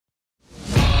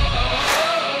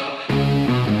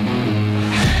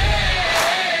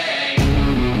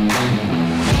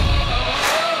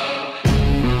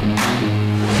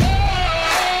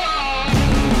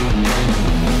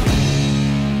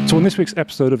So in this week's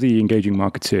episode of The Engaging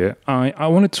Marketeer, I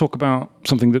want to talk about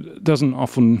something that doesn't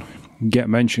often get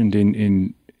mentioned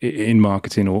in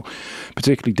marketing, or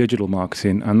particularly digital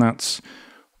marketing, and that's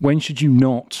when should you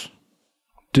not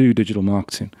do digital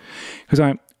marketing? Because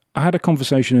I had a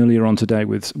conversation earlier on today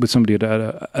with somebody at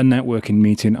a networking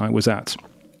meeting I was at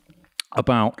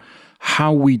about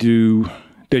how we do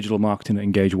digital marketing at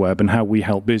Engage Web and how we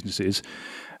help businesses,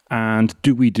 and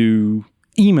do we do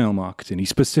email marketing? He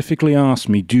specifically asked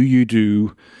me, do you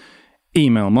do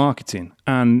email marketing?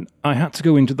 And I had to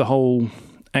go into the whole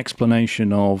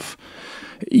explanation of,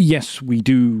 yes, we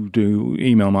do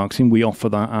email marketing. We offer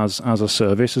that as a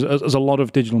service, as a lot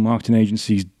of digital marketing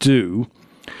agencies do.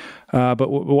 But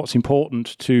what's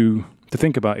important to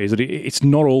think about is that it's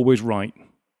not always right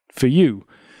for you.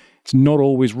 It's not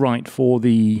always right for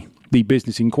the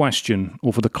business in question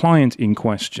or for the client in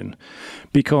question,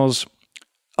 because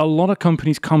a lot of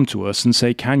companies come to us and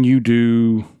say, can you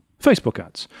do Facebook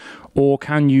ads? Or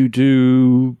can you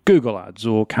do Google ads?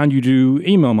 Or can you do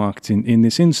email marketing in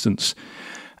this instance?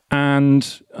 And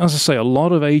as I say, a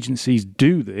lot of agencies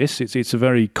do this. It's a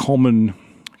very common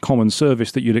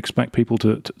service that you'd expect people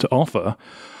to offer.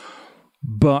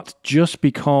 But just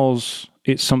because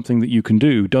it's something that you can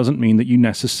do doesn't mean that you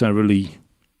necessarily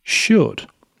should.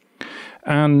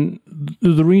 And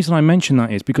the reason I mention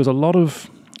that is because a lot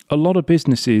of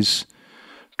businesses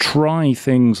try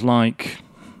things like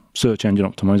search engine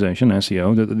optimization,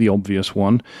 SEO, the obvious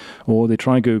one, or they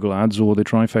try Google ads, or they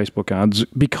try Facebook ads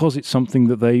because it's something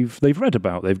that they've read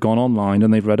about. They've gone online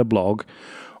and they've read a blog,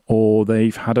 or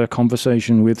they've had a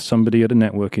conversation with somebody at a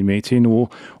networking meeting,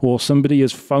 or somebody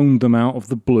has phoned them out of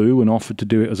the blue and offered to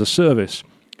do it as a service,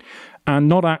 and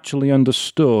not actually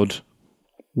understood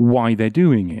why they're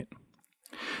doing it.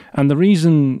 And the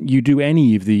reason you do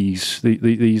any of these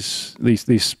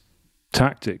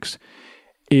tactics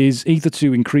is either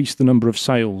to increase the number of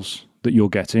sales that you're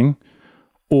getting,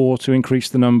 or to increase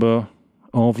the number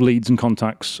of leads and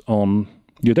contacts on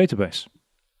your database.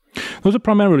 Those are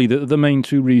primarily the main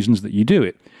two reasons that you do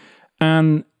it.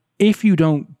 And if you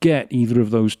don't get either of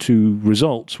those two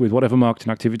results with whatever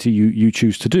marketing activity you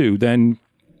choose to do, then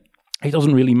it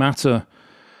doesn't really matter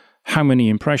how many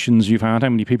impressions you've had, how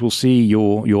many people see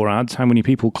your ads, how many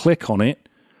people click on it.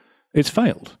 It's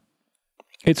failed.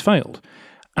 It's failed.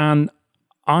 And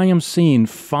I am seeing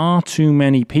far too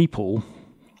many people,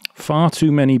 far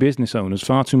too many business owners,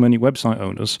 far too many website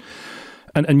owners,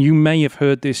 and you may have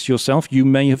heard this yourself, you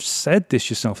may have said this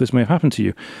yourself, this may have happened to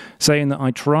you, saying that I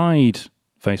tried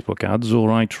Facebook ads, or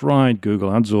I tried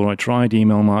Google ads, or I tried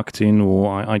email marketing, or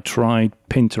I tried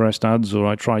Pinterest ads, or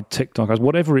I tried TikTok ads,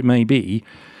 whatever it may be,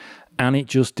 and it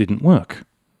just didn't work.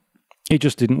 It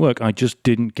just didn't work. I just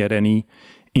didn't get any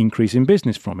increase in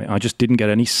business from it. I just didn't get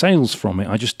any sales from it.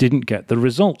 I just didn't get the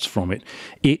results from it.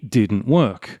 It didn't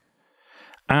work.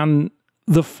 And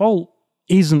the fault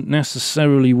isn't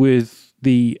necessarily with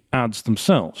the ads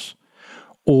themselves,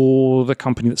 or the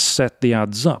company that set the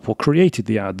ads up or created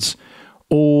the ads,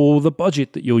 or the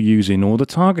budget that you're using, or the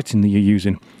targeting that you're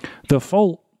using. The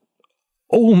fault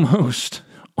almost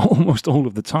all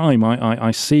of the time I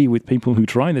see with people who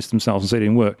try this themselves and say it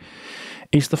didn't work,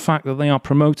 is the fact that they are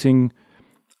promoting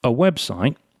a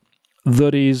website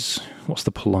that is, what's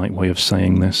the polite way of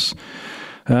saying this?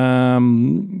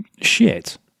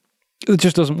 Shit. It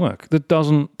just doesn't work. That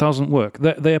doesn't work.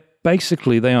 They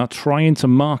are trying to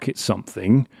market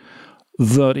something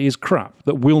that is crap,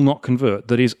 that will not convert,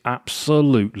 that is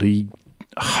absolutely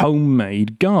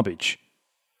homemade garbage.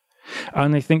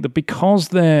 And they think that because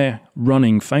they're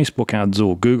running Facebook ads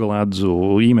or Google ads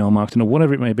or email marketing or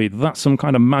whatever it may be, that's some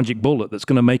kind of magic bullet that's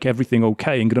going to make everything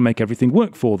okay and going to make everything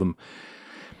work for them.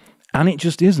 And it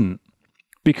just isn't.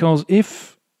 Because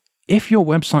if your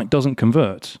website doesn't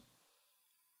convert,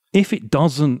 if it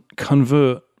doesn't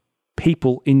convert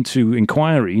people into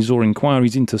inquiries or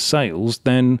inquiries into sales,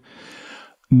 then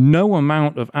no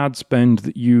amount of ad spend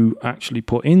that you actually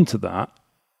put into that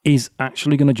is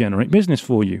actually going to generate business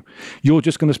for you. You're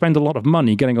just going to spend a lot of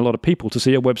money getting a lot of people to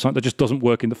see a website that just doesn't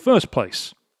work in the first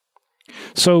place.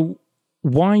 So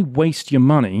why waste your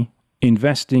money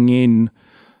investing in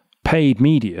paid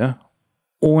media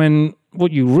when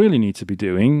what you really need to be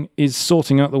doing is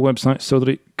sorting out the website so that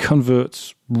it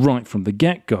converts right from the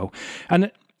get-go?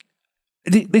 And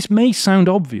this may sound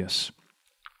obvious.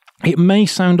 It may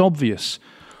sound obvious.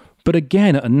 But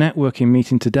again, at a networking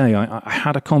meeting today, I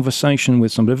had a conversation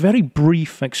with somebody, a very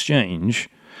brief exchange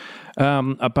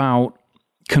about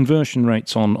conversion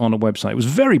rates on a website. It was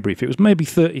very brief. It was maybe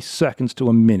 30 seconds to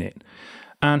a minute.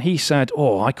 And he said,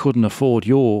 I couldn't afford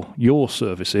your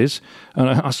services. And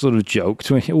I sort of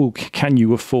joked, can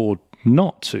you afford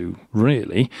not to,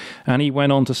 really. And he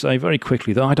went on to say very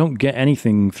quickly that I don't get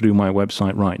anything through my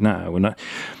website right now. And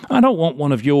I don't want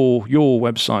one of your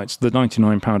websites, the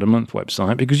 £99 a month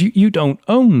website, because you don't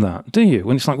own that, do you?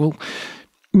 And it's like, well,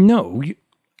 no,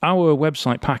 our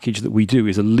website package that we do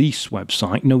is a lease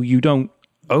website. No, you don't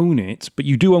own it, but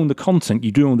you do own the content,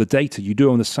 you do own the data, you do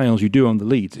own the sales, you do own the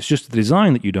leads. It's just the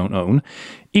design that you don't own.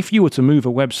 If you were to move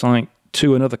a website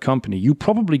to another company, you're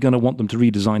probably going to want them to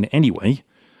redesign it anyway.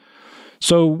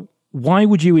 So why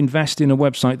would you invest in a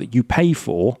website that you pay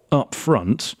for up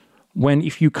front when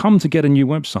if you come to get a new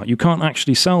website, you can't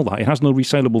actually sell that? It has no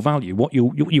resaleable value. What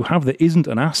you have there isn't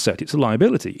an asset, it's a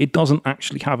liability. It doesn't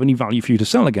actually have any value for you to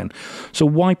sell again. So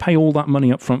why pay all that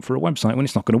money up front for a website when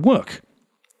it's not going to work?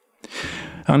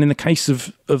 And in the case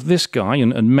of this guy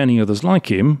and many others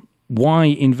like him, why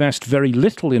invest very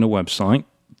little in a website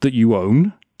that you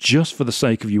own just for the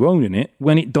sake of you owning it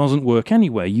when it doesn't work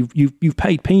anyway? You've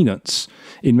paid peanuts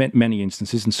in many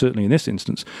instances, and certainly in this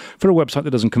instance, for a website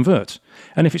that doesn't convert.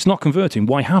 And if it's not converting,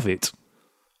 why have it?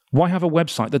 Why have a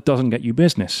website that doesn't get you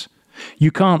business?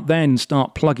 You can't then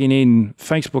start plugging in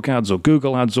Facebook ads or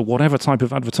Google ads or whatever type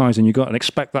of advertising you got and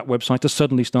expect that website to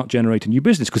suddenly start generating you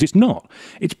business, because it's not.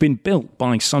 It's been built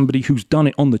by somebody who's done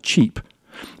it on the cheap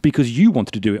because you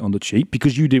wanted to do it on the cheap,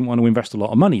 because you didn't want to invest a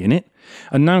lot of money in it.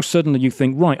 And now suddenly you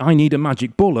think, right, I need a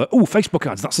magic bullet. Oh, Facebook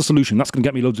ads, that's the solution. That's going to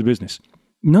get me loads of business.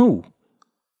 No,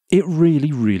 it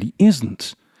really, really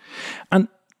isn't. And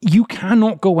you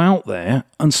cannot go out there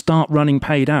and start running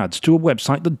paid ads to a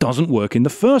website that doesn't work in the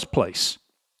first place.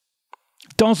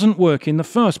 Doesn't work in the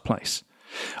first place.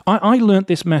 I learnt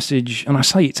this message, and I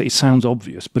say it sounds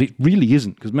obvious, but it really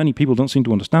isn't, because many people don't seem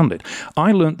to understand it.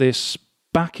 I learnt this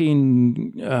back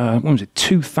in,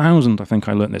 2000, I think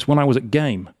I learnt this, when I was at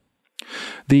Game.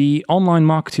 The online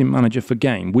marketing manager for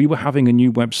Game, we were having a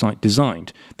new website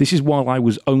designed. This is while I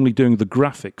was only doing the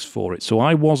graphics for it, so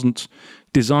I wasn't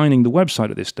designing the website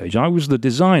at this stage. I was the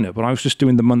designer, but I was just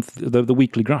doing the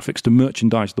weekly graphics to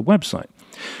merchandise the website.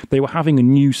 They were having a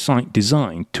new site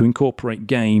designed to incorporate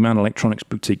Game and Electronics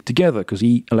Boutique together, because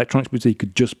Electronics Boutique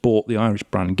had just bought the Irish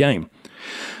brand Game.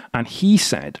 And he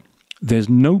said, there's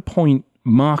no point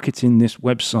marketing this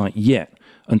website yet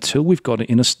until we've got it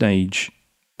in a stage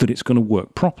that it's going to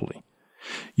work properly.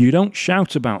 You don't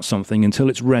shout about something until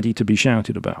it's ready to be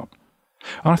shouted about.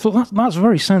 And I thought that's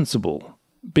very sensible,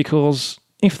 because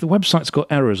if the website's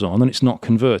got errors on and it's not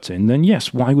converting, then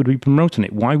yes, why would we be promoting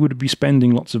it? Why would we be spending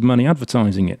lots of money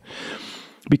advertising it?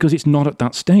 Because it's not at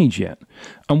that stage yet.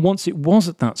 And once it was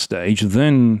at that stage,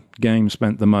 then Game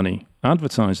spent the money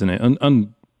advertising it.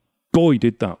 And boy,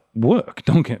 did that work.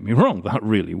 Don't get me wrong, that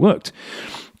really worked.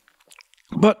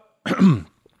 But,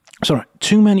 sorry,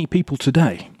 too many people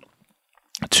today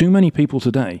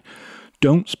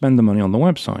don't spend the money on the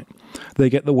website. They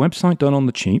get the website done on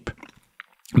the cheap.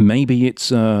 Maybe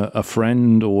it's a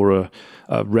friend or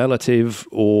a relative,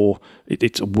 or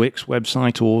it's a Wix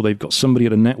website, or they've got somebody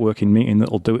at a networking meeting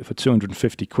that'll do it for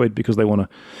 250 quid because they want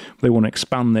to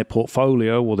expand their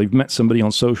portfolio, or they've met somebody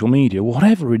on social media,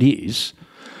 whatever it is,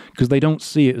 because they don't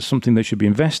see it as something they should be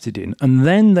invested in. And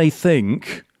then they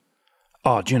think,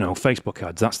 oh, do you know, Facebook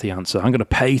ads, that's the answer. I'm going to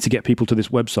pay to get people to this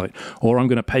website, or I'm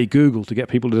going to pay Google to get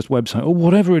people to this website, or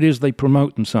whatever it is they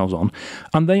promote themselves on.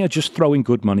 And they are just throwing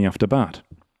good money after bad.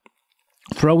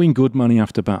 Throwing good money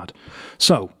after bad.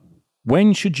 So,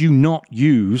 when should you not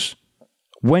use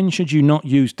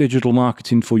digital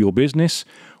marketing for your business?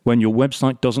 When your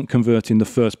website doesn't convert in the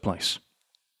first place.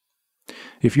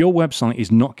 If your website is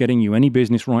not getting you any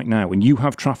business right now, and you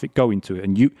have traffic going to it,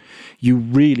 and you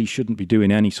really shouldn't be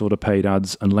doing any sort of paid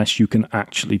ads unless you can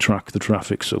actually track the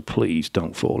traffic. So please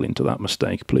don't fall into that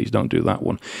mistake. Please don't do that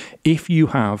one. If you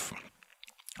have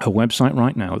a website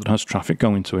right now that has traffic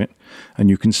going to it, and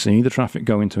you can see the traffic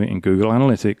going to it in Google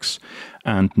Analytics,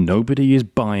 and nobody is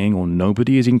buying, or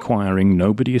nobody is inquiring,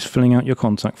 nobody is filling out your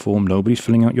contact form, nobody's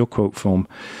filling out your quote form,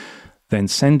 then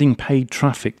sending paid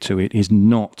traffic to it is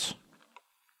not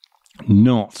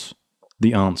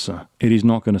the answer. It is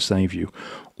not going to save you.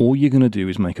 All you're going to do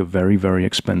is make a very, very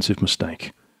expensive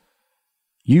mistake.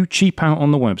 You cheap out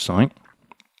on the website,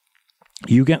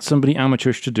 you get somebody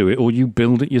amateurish to do it, or you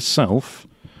build it yourself.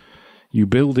 You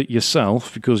build it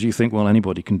yourself because you think, well,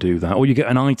 anybody can do that. Or you get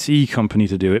an IT company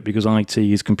to do it because IT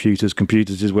is computers,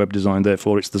 computers is web design,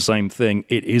 therefore it's the same thing.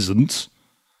 It isn't.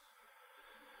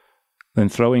 Then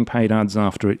throwing paid ads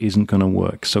after it isn't going to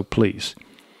work. So please,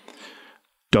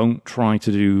 don't try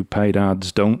to do paid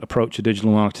ads. Don't approach a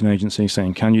digital marketing agency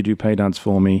saying, can you do paid ads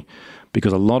for me?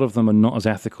 Because a lot of them are not as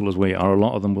ethical as we are. A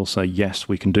lot of them will say, yes,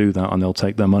 we can do that, and they'll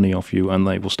take their money off you, and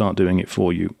they will start doing it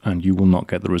for you, and you will not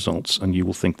get the results, and you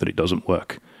will think that it doesn't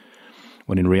work.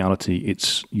 when in reality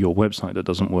it's your website that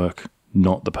doesn't work,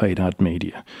 not the paid ad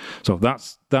media. So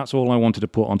that's all I wanted to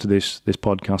put onto this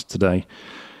podcast today.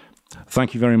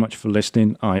 Thank you very much for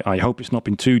listening. I hope it's not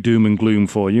been too doom and gloom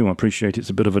for you. I appreciate it's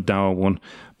a bit of a dour one.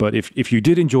 But if you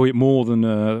did enjoy it more than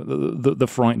the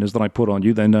frighteners that I put on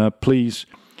you, then please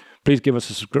give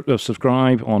us a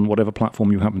subscribe on whatever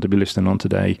platform you happen to be listening on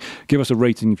today. Give us a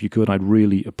rating if you could. I'd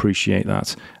really appreciate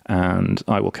that. And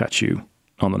I will catch you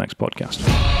on the next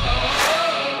podcast.